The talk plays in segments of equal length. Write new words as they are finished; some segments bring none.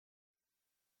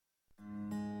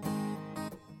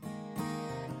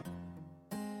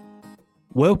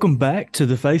Welcome back to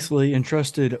the Faithfully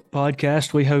Entrusted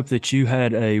podcast. We hope that you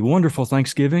had a wonderful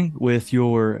Thanksgiving with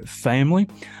your family.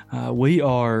 We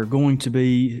are going to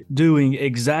be doing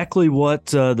exactly what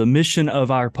the mission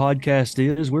of our podcast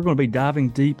is. We're going to be diving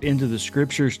deep into the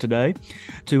scriptures today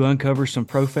to uncover some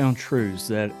profound truths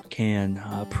that can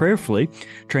prayerfully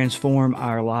transform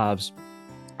our lives.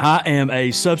 I am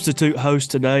a substitute host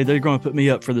today. They're going to put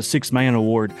me up for the Six Man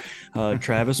Award,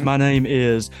 Travis. My name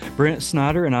is Brent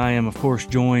Snyder, and I am, of course,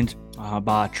 joined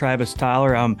by Travis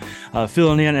Tyler. I'm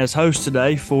filling in as host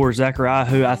today for Zachariah,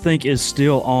 who I think is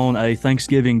still on a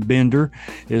Thanksgiving bender,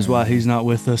 is why he's not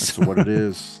with us. That's what it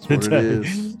is. That's what it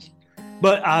is.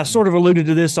 But I sort of alluded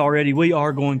to this already. We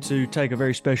are going to take a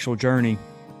very special journey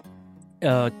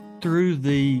through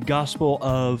the Gospel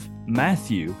of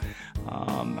Matthew.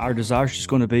 Our desire is just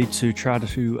going to be to try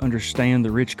to understand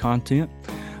the rich content,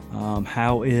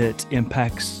 how it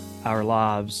impacts our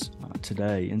lives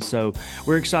today. And so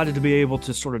we're excited to be able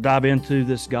to sort of dive into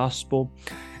this gospel.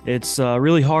 It's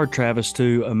really hard, Travis,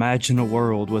 to imagine a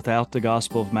world without the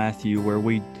Gospel of Matthew where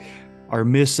we are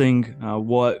missing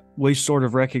what we sort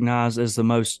of recognize as the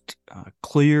most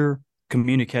clear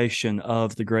communication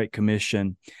of the Great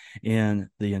Commission in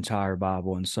the entire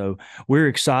Bible. And so we're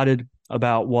excited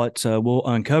about what we'll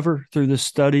uncover through this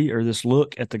study or this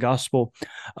look at the Gospel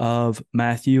of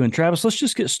Matthew. And Travis, let's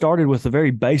just get started with a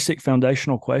very basic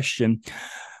foundational question.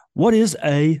 What is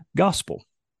a gospel?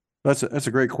 That's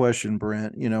a great question,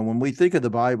 Brent. When we think of the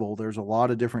Bible, there's a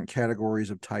lot of different categories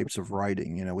of types of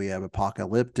writing. We have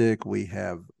apocalyptic, we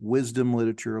have wisdom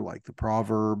literature like the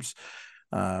Proverbs.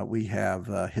 We have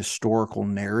historical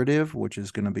narrative, which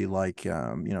is going to be like,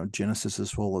 Genesis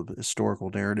is full of historical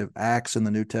narrative. Acts in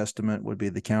the New Testament would be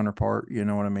the counterpart, you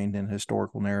know what I mean, in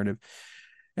historical narrative.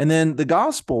 And then the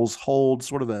Gospels hold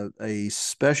sort of a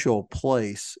special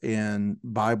place in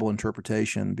Bible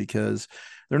interpretation because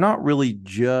they're not really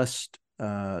just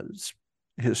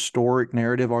historic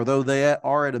narrative, although they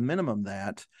are at a minimum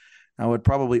that. I would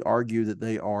probably argue that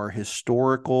they are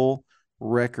historical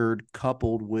record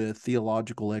coupled with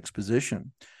theological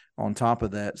exposition on top of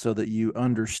that so that you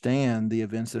understand the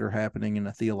events that are happening in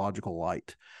a theological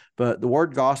light. But the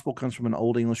word gospel comes from an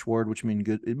Old English word, which means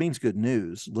good. It means good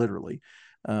news, literally.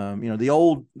 The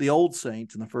old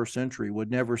saints in the first century would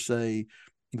never say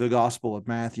the Gospel of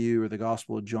Matthew or the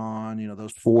Gospel of John,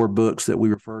 those four books that we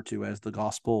refer to as the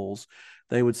Gospels.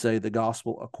 They would say the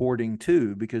gospel according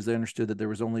to, because they understood that there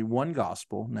was only one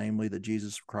gospel, namely that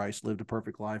Jesus Christ lived a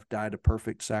perfect life, died a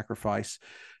perfect sacrifice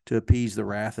to appease the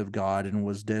wrath of God, and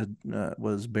was dead,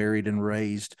 was buried and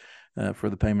raised for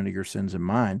the payment of your sins and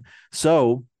mine.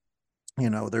 So,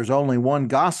 there's only one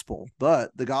gospel,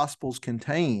 but the gospels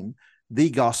contain the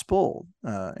gospel.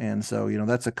 And so,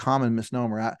 that's a common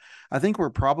misnomer. I think we're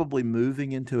probably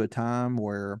moving into a time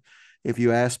where if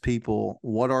you ask people,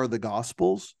 what are the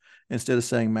gospels? Instead of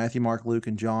saying Matthew, Mark, Luke,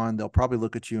 and John, they'll probably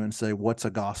look at you and say, what's a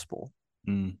gospel?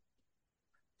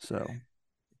 So.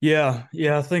 Yeah,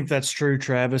 I think that's true,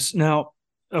 Travis. Now,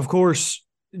 of course,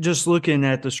 just looking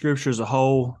at the scripture as a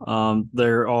whole,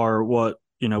 there are what,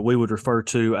 we would refer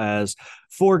to as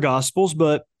four gospels,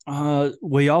 but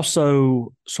we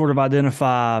also sort of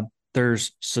identify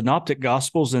there's synoptic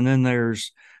gospels and then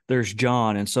there's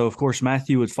John. And so, of course,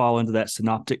 Matthew would fall into that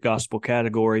synoptic gospel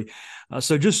category.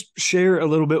 So just share a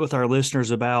little bit with our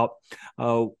listeners about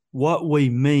what we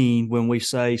mean when we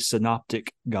say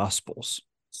synoptic gospels.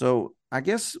 So I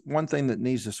guess one thing that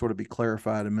needs to sort of be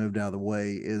clarified and moved out of the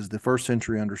way is the first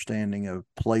century understanding of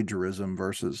plagiarism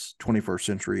versus 21st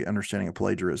century understanding of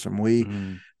plagiarism.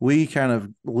 We kind of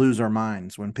lose our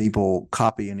minds when people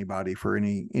copy anybody for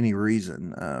any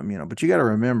reason, but you got to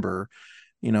remember,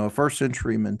 a first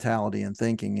century mentality and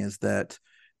thinking is that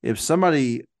if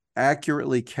somebody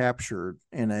accurately captured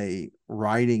in a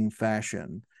writing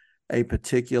fashion a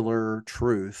particular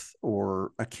truth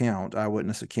or account,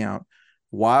 eyewitness account,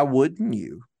 why wouldn't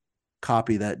you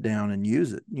copy that down and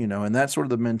use it? And that's sort of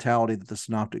the mentality that the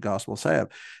synoptic gospels have.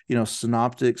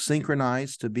 Synoptic,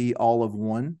 synchronized to be all of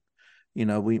one.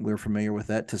 We're familiar with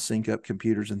that, to sync up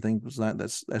computers and things like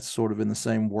that. That's sort of in the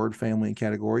same word family and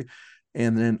category.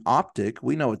 And then optic,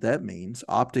 we know what that means.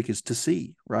 Optic is to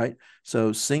see, right?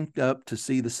 So synced up to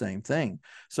see the same thing.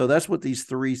 So that's what these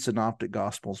three synoptic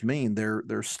gospels mean.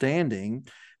 They're standing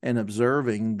and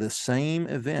observing the same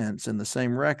events in the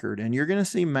same record. And you're going to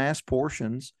see mass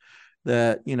portions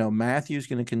that, Matthew's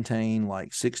going to contain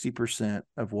like 60%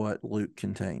 of what Luke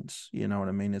contains. You know what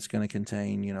I mean? It's going to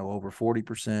contain, over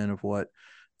 40% of what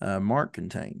Mark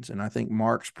contains. And I think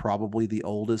Mark's probably the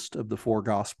oldest of the four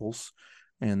gospels.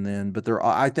 And then, but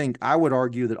I think I would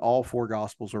argue that all four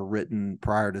gospels are written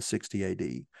prior to 60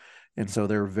 AD. And so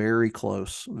they're very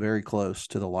close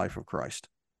to the life of Christ.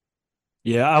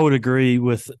 Yeah, I would agree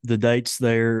with the dates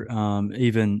there,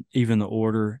 even the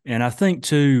order, and I think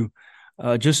too.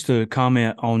 Just to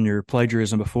comment on your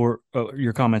plagiarism before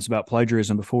your comments about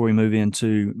plagiarism before we move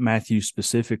into Matthew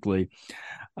specifically,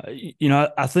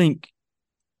 I think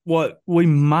what we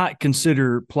might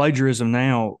consider plagiarism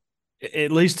now,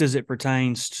 at least as it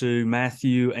pertains to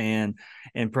Matthew and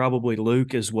probably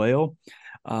Luke as well.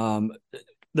 Um,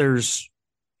 there's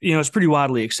it's pretty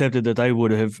widely accepted that they would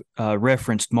have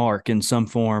referenced Mark in some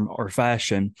form or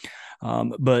fashion,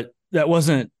 but that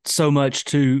wasn't so much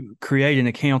to create an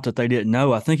account that they didn't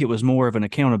know. I think it was more of an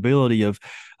accountability of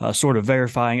sort of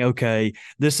verifying, okay,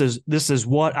 this is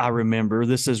what I remember.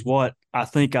 This is what I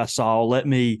think I saw. Let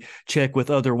me check with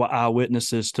other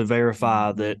eyewitnesses to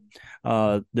verify that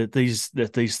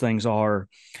these things are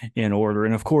in order.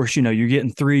 And of course, you're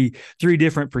getting three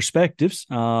different perspectives.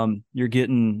 You're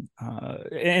getting,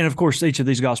 and of course, each of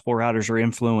these gospel writers are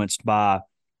influenced by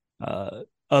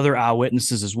other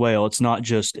eyewitnesses as well. It's not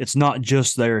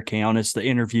just their account; it's the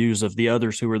interviews of the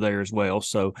others who were there as well.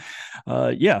 So,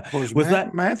 yeah, of course, with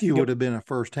that, Matthew would have been a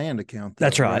firsthand account. Though,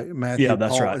 that's right. Matthew, yeah,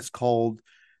 that's right. It's called.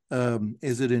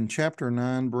 Is it in chapter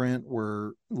 9, Brent,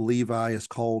 where Levi is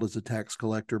called as a tax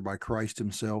collector by Christ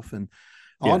himself? And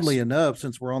oddly enough,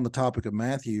 since we're on the topic of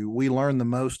Matthew, we learn the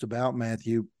most about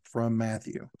Matthew from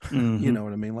Matthew. Mm-hmm. You know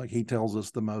what I mean? Like he tells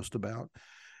us the most about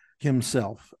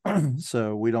himself.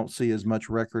 So we don't see as much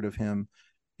record of him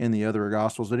in the other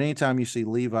gospels. But anytime you see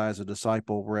Levi as a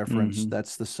disciple referenced,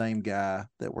 that's the same guy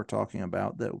that we're talking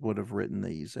about that would have written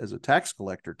these as a tax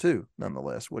collector too,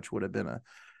 nonetheless, which would have been a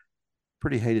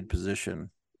pretty hated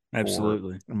position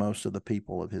absolutely for most of the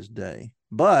people of his day.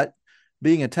 But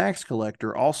being a tax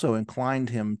collector also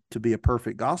inclined him to be a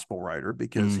perfect gospel writer,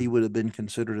 because he would have been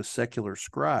considered a secular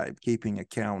scribe, keeping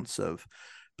accounts of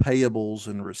payables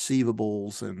and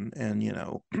receivables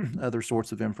and other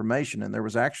sorts of information. And there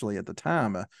was actually at the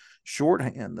time a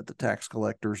shorthand that the tax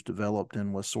collectors developed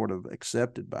and was sort of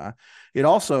accepted by. It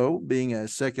also, being a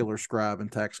secular scribe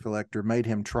and tax collector, made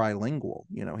him trilingual.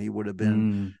 He would have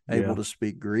been able to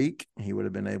speak Greek. He would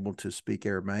have been able to speak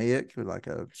Aramaic, like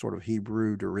a sort of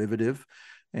Hebrew derivative.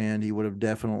 And he would have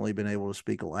definitely been able to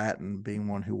speak Latin, being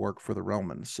one who worked for the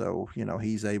Romans. So,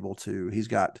 he's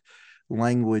got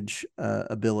language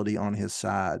ability on his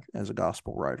side as a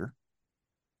gospel writer.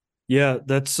 Yeah,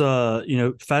 that's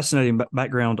fascinating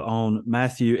background on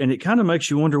Matthew, and it kind of makes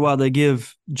you wonder why they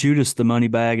give Judas the money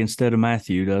bag instead of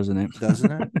Matthew, doesn't it?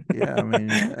 Doesn't it? Yeah, I mean,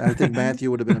 I think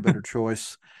Matthew would have been a better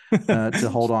choice to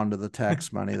hold on to the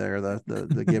tax money there,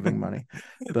 the giving money,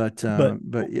 but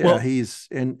yeah, well, he's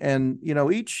and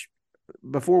each.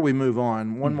 Before we move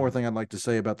on, one more thing I'd like to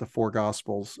say about the four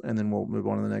gospels, and then we'll move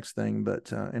on to the next thing.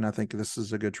 But and I think this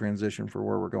is a good transition for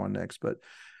where we're going next. But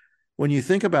when you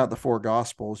think about the four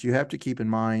gospels, you have to keep in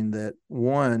mind that,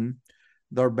 one,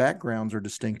 their backgrounds are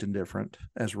distinct and different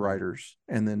as writers,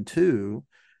 and then two,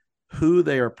 who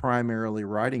they are primarily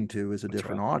writing to is a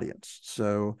different audience.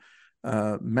 So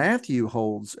Matthew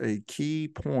holds a key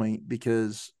point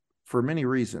because, for many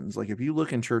reasons, like if you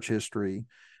look in church history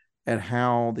at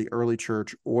how the early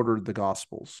church ordered the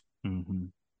gospels,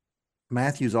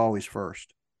 Matthew's always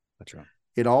first. That's right.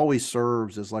 It always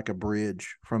serves as like a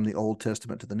bridge from the Old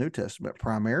Testament to the New Testament,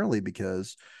 primarily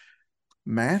because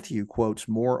Matthew quotes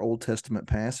more Old Testament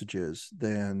passages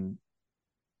than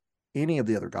any of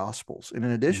the other gospels. And in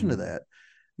addition to that,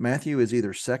 Matthew is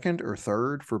either second or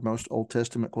third for most Old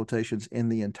Testament quotations in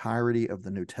the entirety of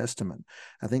the New Testament.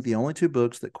 I think the only two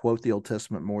books that quote the Old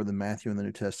Testament more than Matthew in the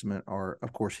New Testament are,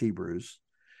 of course, Hebrews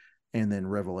and then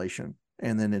Revelation,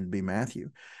 and then it'd be Matthew.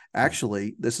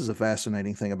 Actually, this is a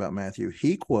fascinating thing about Matthew.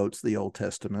 He quotes the Old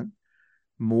Testament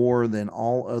more than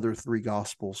all other three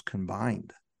gospels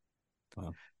combined.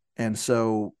 Wow. And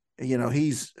so,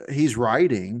 he's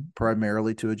writing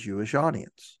primarily to a Jewish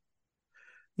audience.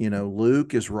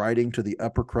 Luke is writing to the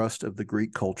upper crust of the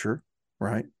Greek culture,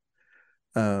 right?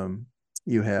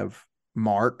 You have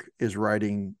Mark is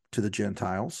writing to the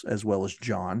Gentiles, as well as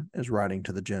John is writing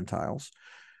to the Gentiles.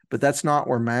 But that's not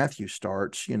where Matthew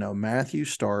starts. Matthew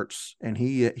starts, and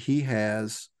he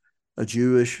has a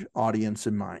Jewish audience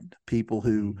in mind, people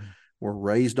who were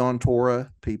raised on Torah,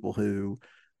 people who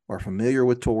are familiar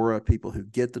with Torah, people who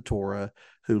get the Torah,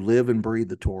 who live and breathe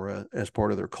the Torah as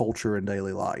part of their culture and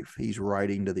daily life. He's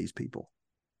writing to these people.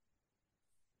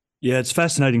 Yeah, it's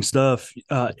fascinating stuff.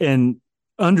 And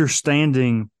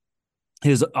understanding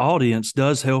his audience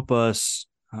does help us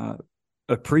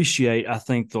appreciate, I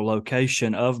think, the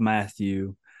location of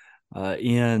Matthew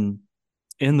in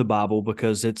the Bible,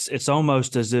 because it's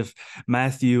almost as if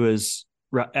Matthew is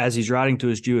as he's writing to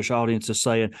his Jewish audience, is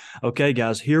saying, okay,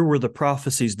 guys, here were the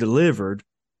prophecies delivered,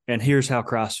 and here's how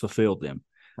Christ fulfilled them.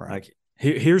 Right. Like,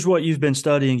 here's what you've been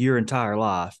studying your entire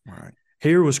life. Right.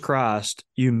 Here was Christ.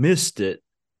 You missed it.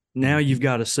 Now you've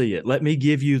got to see it. Let me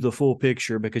give you the full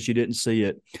picture because you didn't see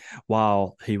it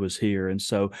while he was here. And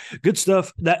so, good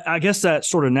stuff. That, I guess, that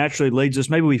sort of naturally leads us.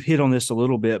 Maybe we've hit on this a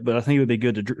little bit, but I think it would be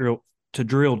good to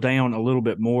drill down a little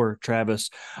bit more, Travis,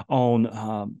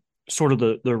 on sort of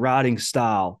the writing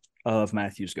style of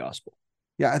Matthew's gospel.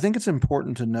 Yeah, I think it's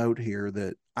important to note here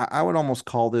that I would almost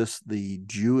call this the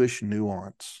Jewish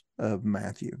nuance of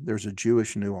Matthew. There's a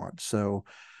Jewish nuance. So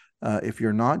if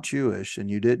you're not Jewish and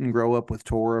you didn't grow up with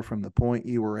Torah from the point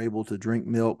you were able to drink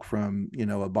milk from,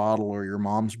 a bottle or your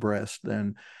mom's breast,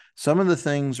 then some of the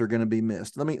things are going to be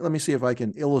missed. Let me see if I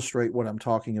can illustrate what I'm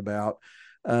talking about.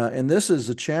 And this is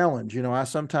a challenge. I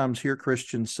sometimes hear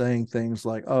Christians saying things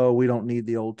like, oh, we don't need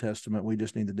the Old Testament. We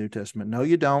just need the New Testament. No,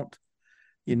 you don't.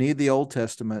 You need the Old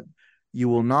Testament. You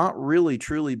will not really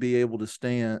truly be able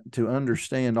to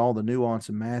understand all the nuance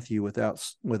in Matthew without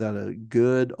a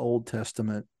good Old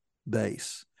Testament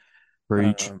base.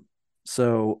 Preach.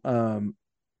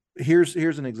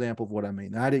 Here's an example of what I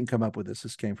mean. I didn't come up with this.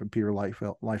 This came from Peter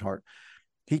Leithart.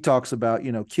 He talks about,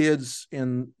 kids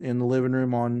in the living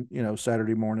room on,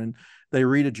 Saturday morning, they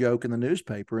read a joke in the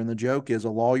newspaper, and the joke is a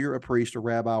lawyer, a priest, a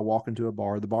rabbi walk into a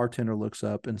bar. The bartender looks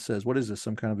up and says, "What is this?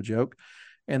 Some kind of a joke?"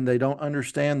 And they don't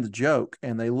understand the joke,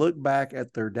 and they look back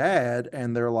at their dad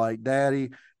and they're like, "Daddy,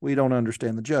 we don't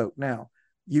understand the joke." Now,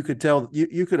 you could tell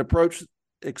you could approach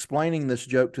explaining this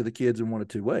joke to the kids in one of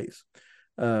two ways.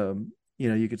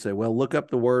 You could say, well, look up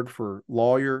the word for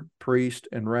lawyer, priest,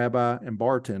 and rabbi and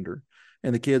bartender.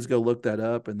 And the kids go look that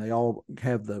up, and they all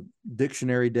have the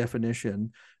dictionary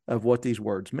definition of what these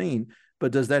words mean.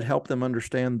 But does that help them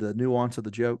understand the nuance of the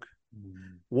joke?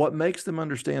 Mm-hmm. What makes them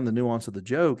understand the nuance of the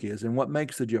joke is, and what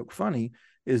makes the joke funny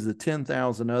is the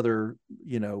 10,000 other,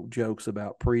 jokes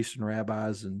about priests and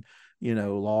rabbis and,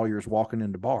 lawyers walking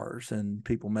into bars, and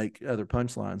people make other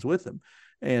punchlines with them.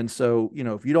 And so,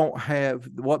 if you don't have,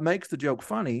 what makes the joke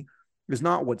funny is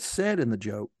not what's said in the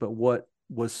joke, but what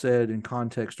was said in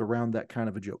context around that kind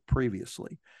of a joke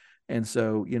previously. And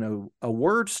so, a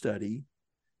word study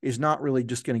is not really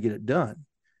just going to get it done.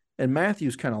 And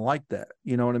Matthew's kind of like that.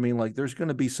 You know what I mean? Like, there's going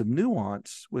to be some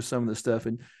nuance with some of the stuff,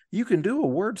 and you can do a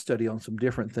word study on some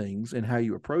different things and how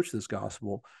you approach this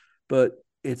gospel, but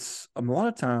it's a lot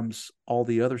of times all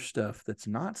the other stuff that's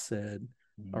not said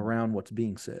around what's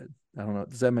being said. I don't know.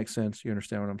 Does that make sense? You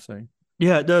understand what I'm saying?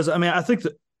 Yeah, it does. I mean, I think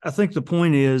the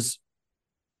point is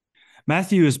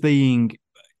Matthew is being,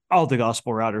 all the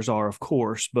gospel writers are, of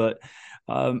course, but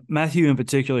Matthew in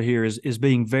particular here is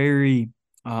being very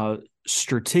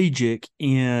strategic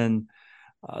in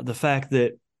the fact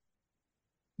that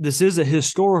this is a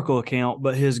historical account,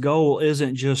 but his goal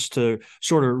isn't just to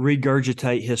sort of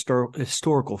regurgitate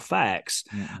historical facts.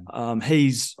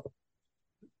 Mm-hmm.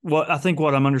 What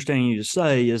I'm understanding you to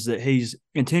say is that he's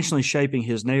intentionally shaping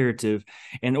his narrative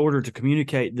in order to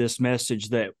communicate this message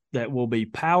that will be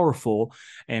powerful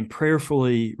and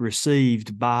prayerfully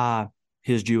received by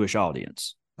his Jewish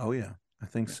audience. Oh yeah, I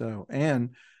think so.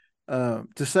 And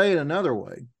to say it another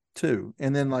way too,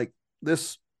 and then like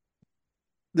this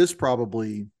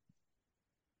probably,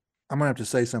 I'm gonna have to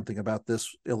say something about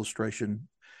this illustration.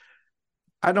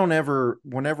 Whenever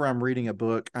I'm reading a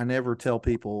book, I never tell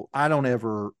people, I don't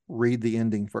ever read the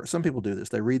ending first. Some people do this.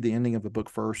 They read the ending of a book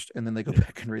first, and then they go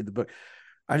back and read the book.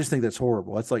 I just think that's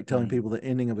horrible. It's like telling people the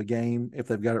ending of a game if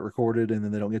they've got it recorded, and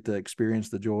then they don't get to experience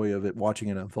the joy of it, watching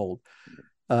it unfold.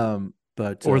 Or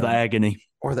the agony.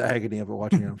 Or the agony of it,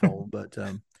 watching it unfold. But,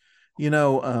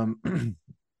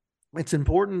 it's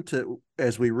important to,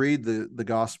 as we read the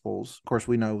Gospels, of course,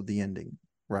 we know the ending,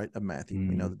 right, of Matthew.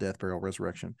 We know the death, burial,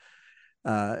 resurrection.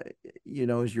 As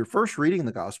you're first reading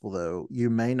the gospel, though, you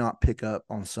may not pick up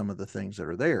on some of the things that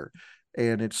are there.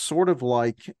 And it's sort of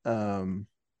like, there's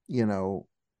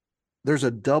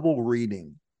a double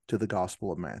reading to the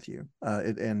Gospel of Matthew.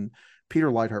 And Peter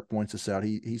Leithart points this out.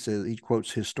 He says, he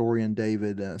quotes historian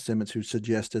David Simmons, who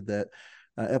suggested that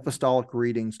apostolic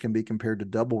readings can be compared to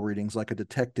double readings, like a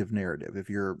detective narrative. If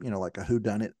you're, like a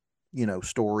whodunit,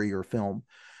 story or film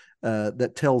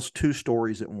that tells two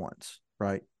stories at once.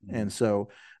 Right. Mm-hmm. And so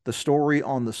the story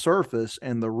on the surface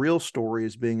and the real story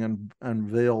is being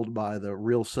unveiled by the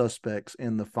real suspects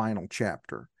in the final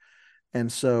chapter.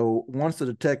 And so once the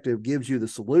detective gives you the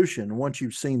solution, once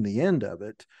you've seen the end of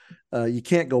it, you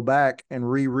can't go back and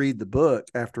reread the book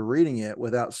after reading it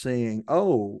without seeing,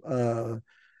 that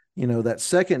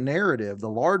second narrative, the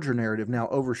larger narrative, now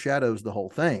overshadows the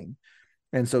whole thing.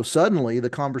 And so suddenly the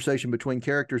conversation between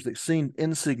characters that seemed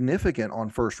insignificant on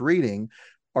first reading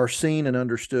are seen and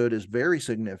understood as very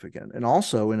significant. And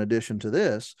also, in addition to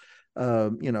this,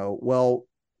 well,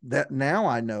 that now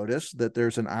I notice that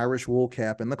there's an Irish wool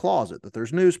cap in the closet, that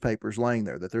there's newspapers laying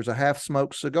there, that there's a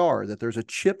half-smoked cigar, that there's a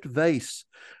chipped vase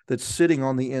that's sitting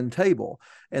on the end table.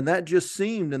 And that just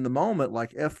seemed in the moment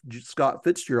like F. Scott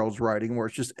Fitzgerald's writing, where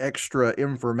it's just extra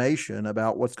information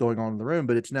about what's going on in the room,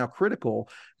 but it's now critical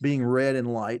being read in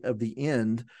light of the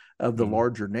end of the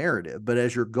larger narrative. But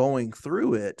as you're going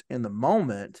through it in the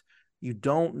moment, you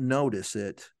don't notice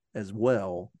it as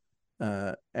well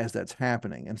as that's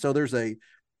happening. And so there's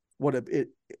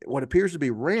what appears to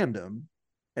be random,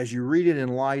 as you read it in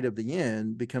light of the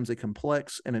end, becomes a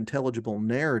complex and intelligible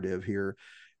narrative here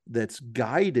that's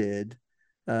guided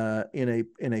in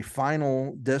a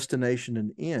final destination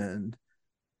and end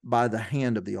by the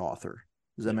hand of the author.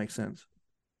 Does that make sense?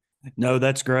 No,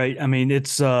 that's great. I mean,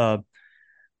 it's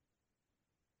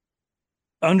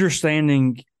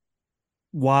understanding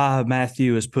why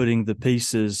Matthew is putting the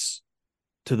pieces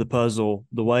to the puzzle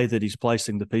the way that he's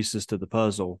placing the pieces to the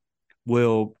puzzle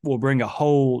will bring a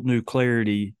whole new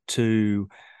clarity to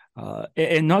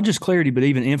and not just clarity, but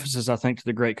even emphasis, I think, to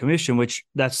the Great Commission, which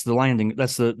that's the landing,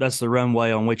 that's the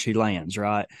runway on which he lands,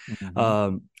 right?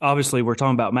 Mm-hmm. Obviously, we're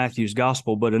talking about Matthew's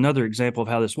gospel, but another example of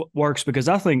how this works, because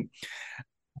I think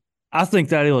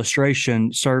that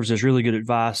illustration serves as really good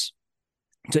advice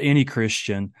to any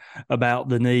Christian about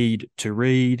the need to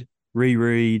read,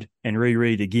 reread, and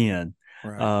reread again.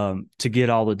 Right. To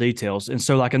get all the details. And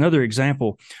so, like, another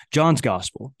example, John's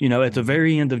gospel, at the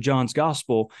very end of John's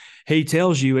gospel, he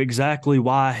tells you exactly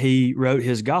why he wrote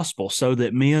his gospel, so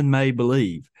that men may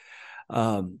believe.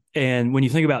 And when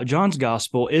you think about John's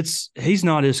gospel, he's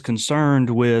not as concerned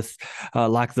with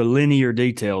like the linear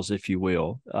details, if you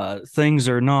will. Things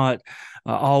are not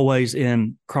always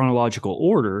in chronological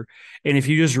order. And if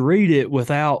you just read it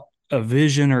without a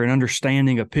vision or an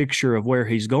understanding, a picture of where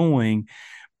he's going,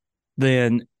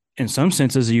 then in some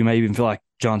senses, you may even feel like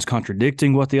John's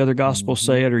contradicting what the other gospels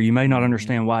said, or you may not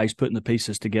understand why he's putting the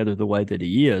pieces together the way that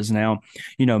he is. Now,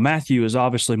 Matthew is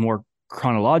obviously more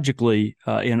chronologically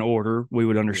in order, we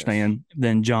would understand,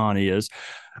 than John is.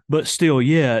 But still,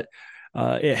 yet,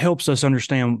 it helps us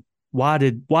understand why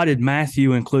did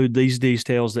Matthew include these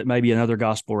details that maybe another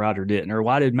gospel writer didn't, or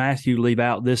why did Matthew leave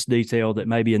out this detail that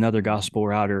maybe another gospel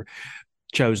writer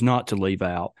chose not to leave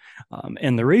out.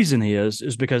 And the reason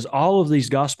is because all of these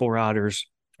gospel writers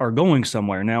are going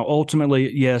somewhere. Now,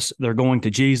 ultimately, yes, they're going to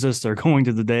Jesus. They're going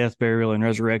to the death, burial, and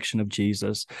resurrection of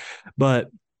Jesus. But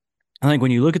I think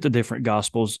when you look at the different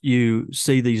gospels, you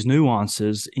see these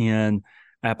nuances in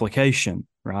application,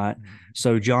 right? Mm-hmm.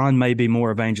 So John may be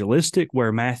more evangelistic,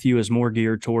 where Matthew is more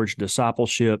geared towards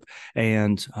discipleship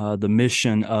and the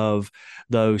mission of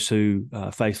those who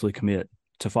faithfully commit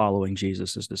to following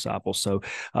Jesus as disciples. So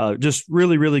just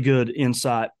really, really good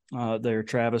insight there,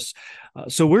 Travis.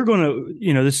 So we're going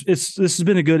to, this has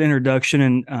been a good introduction,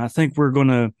 and I think we're going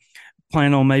to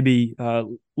plan on maybe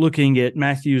looking at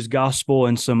Matthew's gospel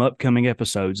in some upcoming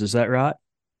episodes. Is that right?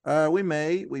 We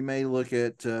may look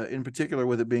at, in particular,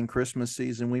 with it being Christmas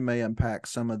season, we may unpack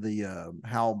some of the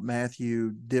how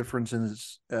Matthew differs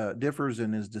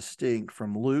and is distinct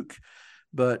from Luke,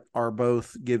 but are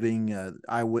both giving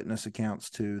eyewitness accounts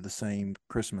to the same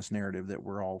Christmas narrative that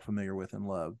we're all familiar with and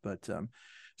love. But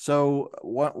so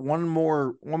one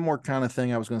more kind of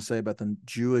thing I was going to say about the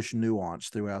Jewish nuance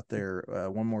throughout there.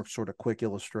 One more sort of quick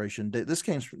illustration. This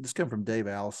came from Dave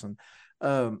Allison.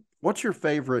 What's your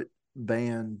favorite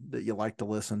band that you like to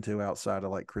listen to outside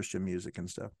of like Christian music and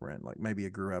stuff, Brent? Like maybe you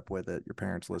grew up with it, your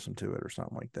parents listened to it or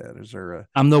something like that. Is there a...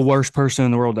 I'm the worst person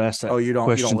in the world to ask that question you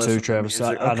don't to, Travis.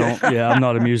 Okay. I don't, I'm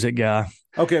not a music guy.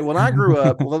 Okay. When I grew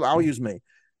up, well, I'll use me.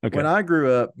 Okay. When I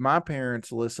grew up, my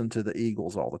parents listened to the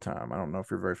Eagles all the time. I don't know if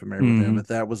you're very familiar with them, but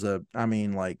that was and I'm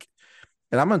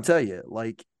going to tell you,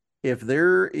 like, if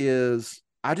there is,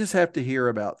 I just have to hear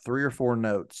about 3 or 4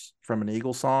 notes from an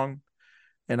Eagle song,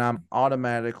 and I'm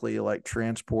automatically like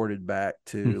transported back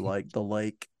to like the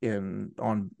lake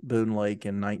on Boone Lake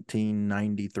in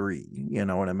 1993. You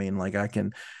know what I mean? Like I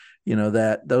can,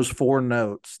 that those 4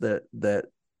 notes that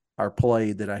are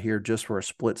played that I hear just for a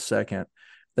split second,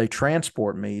 they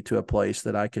transport me to a place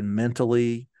that I can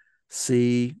mentally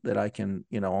see, that I can,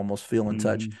 almost feel and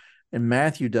touch. And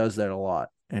Matthew does that a lot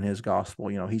in his gospel.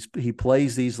 He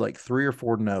plays these like 3 or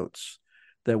 4 notes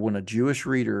that when a Jewish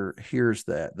reader hears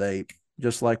that, they,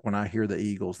 just like when I hear the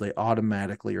Eagles, they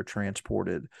automatically are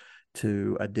transported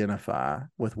to identify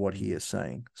with what he is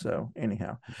saying. So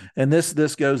anyhow, and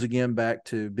this goes again back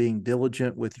to being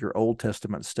diligent with your Old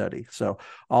Testament study. So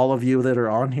all of you that are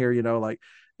on here, like,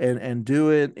 and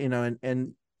do it,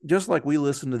 and just like we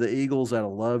listen to the Eagles out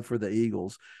of love for the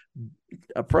Eagles,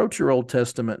 approach your Old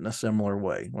Testament in a similar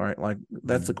way, right? Like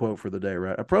that's the quote for the day,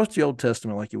 right? Approach the Old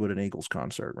Testament like you would an Eagles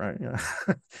concert, right?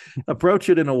 Approach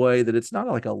it in a way that it's not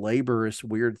like a laborious,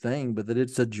 weird thing, but that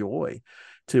it's a joy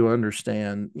to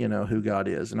understand, who God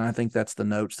is. And I think that's the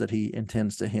notes that he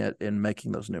intends to hit in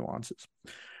making those nuances.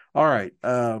 All right.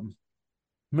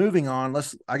 Moving on,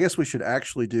 I guess we should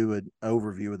actually do an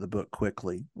overview of the book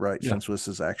quickly, right? Yeah. Since this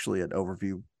is actually an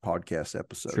overview podcast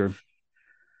episode. Sure.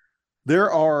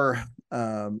 There are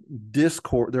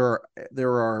discord. There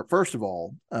are first of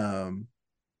all, I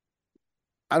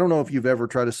don't know if you've ever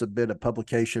tried to submit a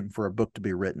publication for a book to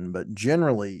be written, but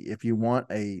generally, if you want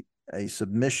a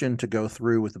submission to go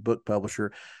through with the book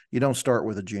publisher, you don't start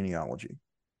with a genealogy.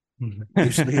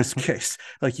 Usually it's the case.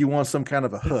 Like you want some kind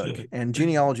of a hook, and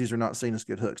genealogies are not seen as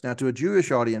good hooks. Now, to a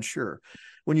Jewish audience, sure.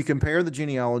 When you compare the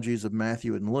genealogies of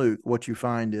Matthew and Luke, what you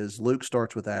find is Luke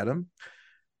starts with Adam.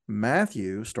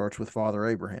 Matthew starts with Father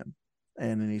Abraham,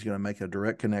 and then he's going to make a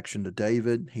direct connection to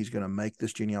David. He's going to make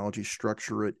this genealogy,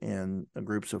 structure it in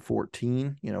groups of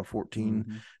 14,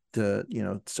 14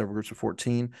 to, several groups of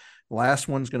 14. Last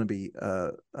one's going to be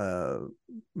a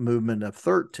movement of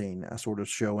 13, sort of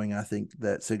showing, I think,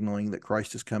 that signaling that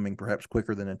Christ is coming perhaps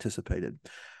quicker than anticipated.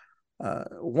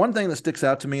 One thing that sticks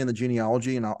out to me in the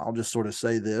genealogy, and I'll just sort of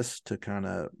say this to kind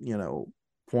of,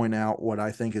 point out what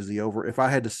I think is if I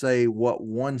had to say what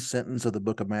one sentence of the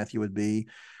book of Matthew would be,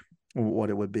 what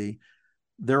it would be,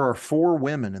 there are 4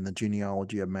 women in the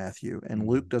genealogy of Matthew, and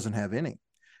Luke doesn't have any.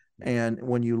 And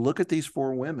when you look at these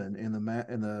 4 women in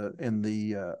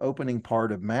the opening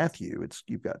part of Matthew,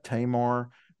 you've got Tamar,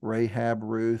 Rahab,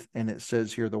 Ruth, and it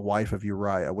says here the wife of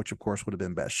Uriah, which of course would have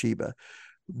been Bathsheba.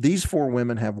 These 4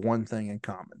 women have one thing in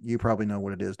common. You probably know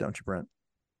what it is, don't you, Brent?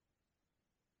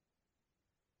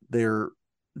 They're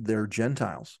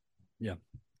Gentiles. Yeah.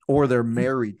 Or they're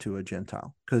married to a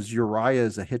Gentile, because Uriah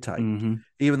is a Hittite.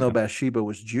 Even though Bathsheba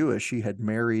was Jewish, she had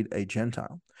married a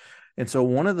Gentile. And so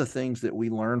one of the things that we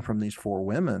learn from these 4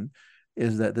 women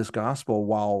is that this gospel,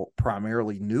 while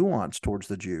primarily nuanced towards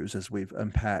the Jews, as we've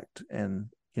unpacked in,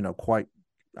 quite,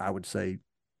 I would say,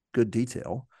 good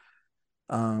detail,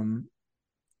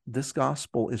 this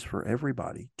gospel is for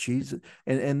everybody. Jesus,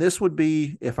 and this would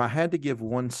be, if I had to give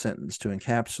one sentence to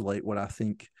encapsulate what I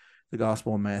think the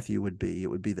gospel of Matthew would be, it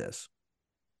would be this: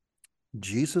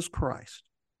 Jesus Christ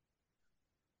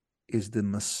is the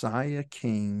Messiah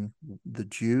King the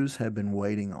Jews have been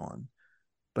waiting on,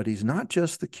 but he's not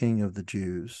just the King of the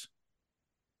Jews,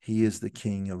 he is the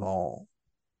King of all.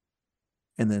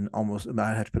 And then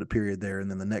I'd have to put a period there,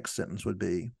 and then the next sentence would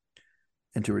be,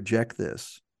 and to reject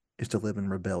this is to live in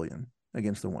rebellion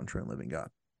against the one true and living God.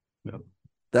 Yep.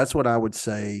 That's what I would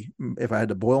say. If I had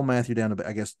to boil Matthew down to,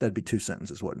 I guess that'd be 2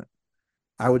 sentences, wouldn't it?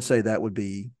 I would say that would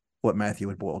be what Matthew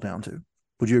would boil down to.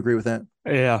 Would you agree with that?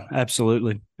 Yeah,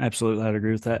 absolutely. Absolutely. I'd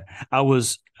agree with that. I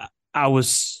was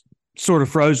sort of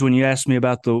froze when you asked me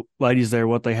about the ladies there,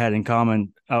 what they had in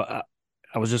common. I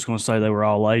was just going to say they were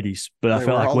all ladies, but I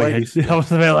felt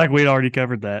like we'd already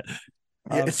covered that.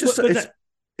 Yeah, it's just,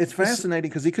 it's fascinating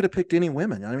because he could have picked any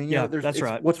women. I mean, that's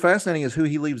right. What's fascinating is who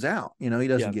he leaves out. He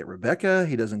doesn't get Rebecca.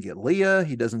 He doesn't get Leah.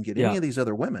 He doesn't get any of these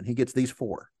other women. He gets these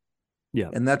 4. Yeah.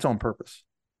 And that's on purpose.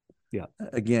 Yeah.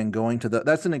 Again,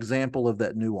 that's an example of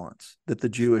that nuance that the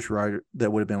Jewish writer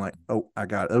that would have been like, oh, I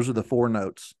got it. Those are the 4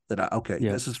 notes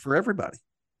this is for everybody.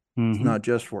 It's not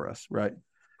just for us. Right.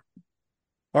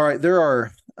 All right. There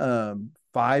are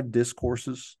 5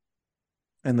 discourses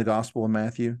in the Gospel of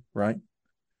Matthew. Right.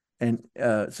 And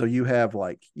so you have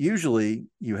usually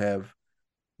you have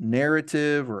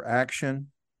narrative or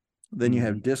action, then you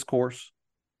have discourse.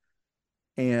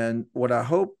 And what I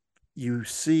hope you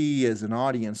see as an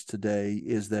audience today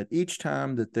is that each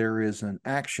time that there is an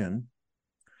action,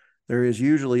 there is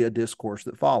usually a discourse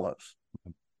that follows.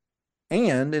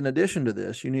 And in addition to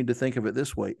this, you need to think of it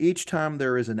this way: each time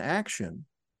there is an action,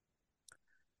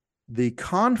 the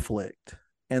conflict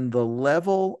and the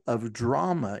level of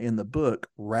drama in the book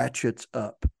ratchets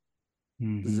up.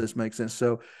 Does this make sense?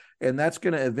 So, and that's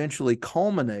going to eventually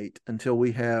culminate until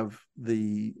we have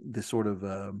the sort of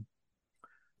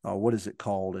what is it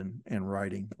called in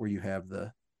writing, where you have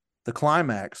the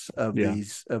climax of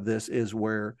this is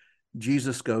where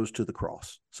Jesus goes to the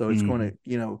cross. So it's going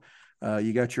to,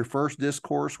 you got your first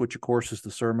discourse, which of course is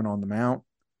the Sermon on the Mount.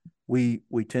 We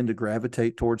tend to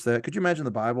gravitate towards that. Could you imagine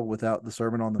the Bible without the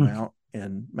Sermon on the Mount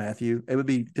in Matthew? It would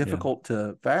be difficult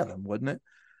to fathom, wouldn't it?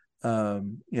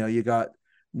 You got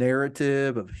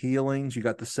narrative of healings. You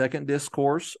got the second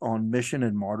discourse on mission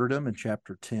and martyrdom in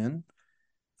chapter 10.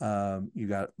 You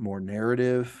got more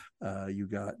narrative. You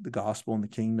got the gospel and the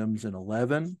kingdoms in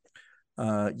 11.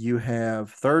 You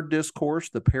have third discourse,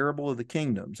 the parable of the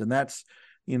kingdoms, and that's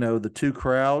the two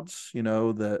crowds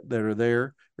that are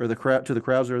there, or the crowd to the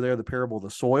crowds that are there. The parable of the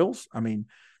soils. I mean,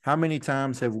 how many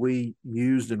times have we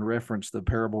used and referenced the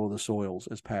parable of the soils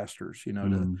as pastors?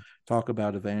 To talk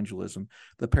about evangelism.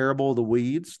 The parable of the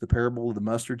weeds, the parable of the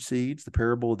mustard seeds, the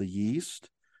parable of the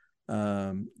yeast.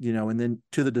 And then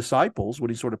to the disciples, when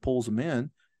he sort of pulls them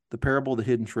in, the parable of the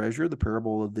hidden treasure, the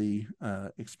parable of the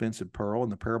expensive pearl,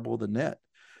 and the parable of the net.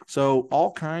 So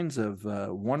all kinds of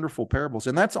wonderful parables.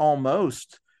 And that's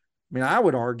almost, I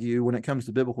would argue, when it comes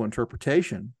to biblical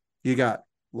interpretation, you got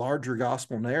larger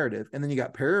gospel narrative, and then you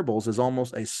got parables as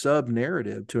almost a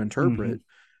sub-narrative to interpret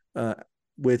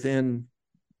within,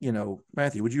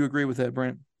 Matthew. Would you agree with that,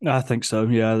 Brent? I think so.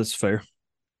 Yeah, that's fair.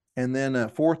 And then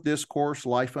fourth discourse,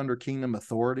 life under kingdom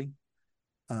authority.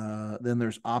 Then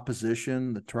there's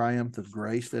opposition, the triumph of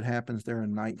grace that happens there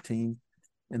in 19.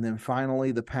 And then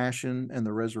finally, the passion and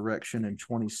the resurrection in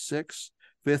 26.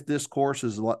 Fifth discourse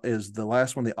is the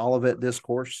last one, the Olivet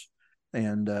discourse.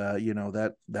 And,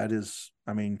 that is,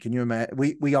 can you imagine?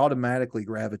 We automatically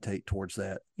gravitate towards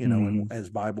that, as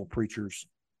Bible preachers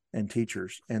and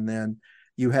teachers. And then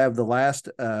you have the last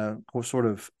sort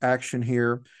of action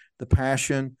here, the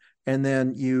passion. And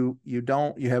then you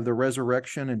have the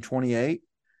resurrection in 28.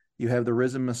 You have the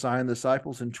risen Messiah and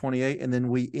disciples in 28. And then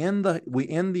we end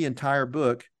the entire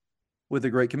book with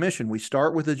the Great Commission. We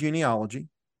start with the genealogy.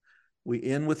 We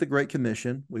end with the Great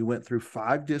Commission. We went through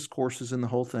 5 discourses in the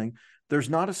whole thing. There's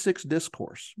not a 6th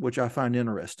discourse, which I find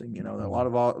interesting. A lot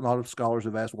of scholars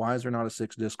have asked, why is there not a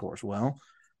 6th discourse? Well,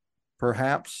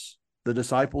 perhaps the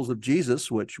disciples of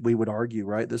Jesus, which we would argue,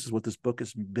 right? This is what this book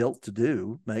is built to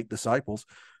do, make disciples.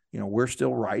 We're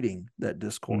still writing that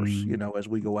discourse, as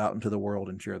we go out into the world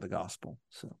and share the gospel.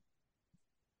 So.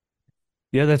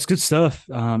 Yeah, that's good stuff.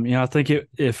 I think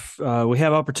if we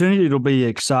have opportunity, it'll be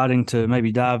exciting to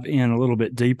maybe dive in a little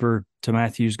bit deeper to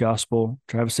Matthew's gospel,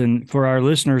 Travis. And for our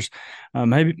listeners,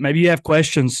 maybe you have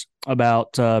questions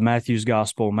about Matthew's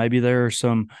gospel. Maybe there are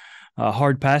some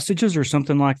hard passages or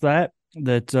something like that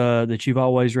you've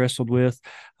always wrestled with.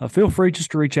 Feel free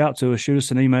just to reach out to us, shoot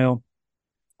us an email,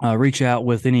 reach out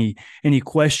with any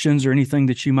questions or anything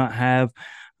that you might have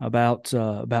about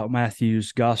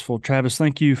Matthew's gospel. Travis,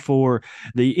 thank you for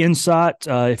the insight.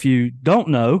 If you don't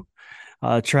know,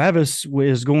 Travis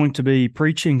is going to be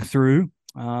preaching through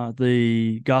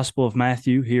the Gospel of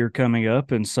Matthew here coming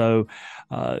up. And so,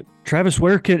 Travis,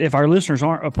 if our listeners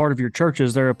aren't a part of your church,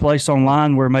 is there a place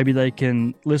online where maybe they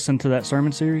can listen to that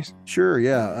sermon series? Sure,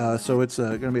 yeah. So it's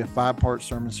going to be a 5-part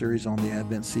sermon series on the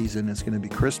Advent season. It's going to be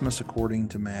Christmas according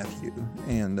to Matthew.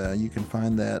 And you can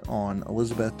find that on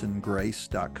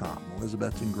elizabethandgrace.com,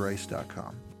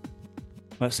 elizabethandgrace.com.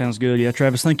 That sounds good. Yeah,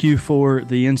 Travis, thank you for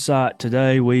the insight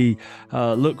today. We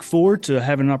look forward to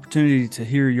having an opportunity to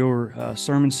hear your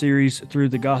sermon series through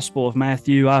the Gospel of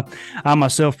Matthew. I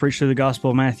myself preached through the Gospel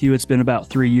of Matthew. It's been about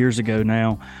 3 years ago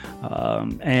now.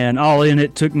 And all in,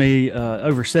 it took me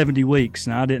over 70 weeks.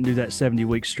 Now, I didn't do that 70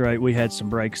 weeks straight. We had some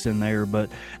breaks in there, but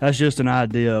that's just an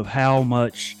idea of how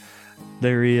much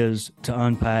there is to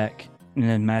unpack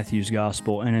in Matthew's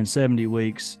gospel. And in 70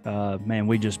 weeks,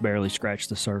 we just barely scratched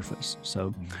the surface.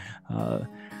 So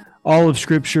all of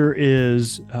Scripture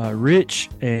is rich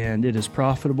and it is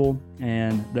profitable,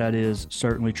 and that is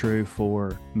certainly true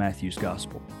for Matthew's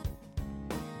gospel.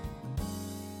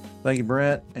 Thank you,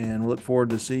 Brent, and we look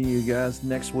forward to seeing you guys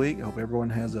next week. I hope everyone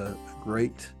has a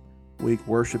great week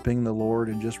worshiping the Lord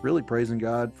and just really praising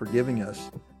God for giving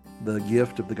us the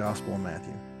gift of the gospel of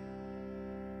Matthew.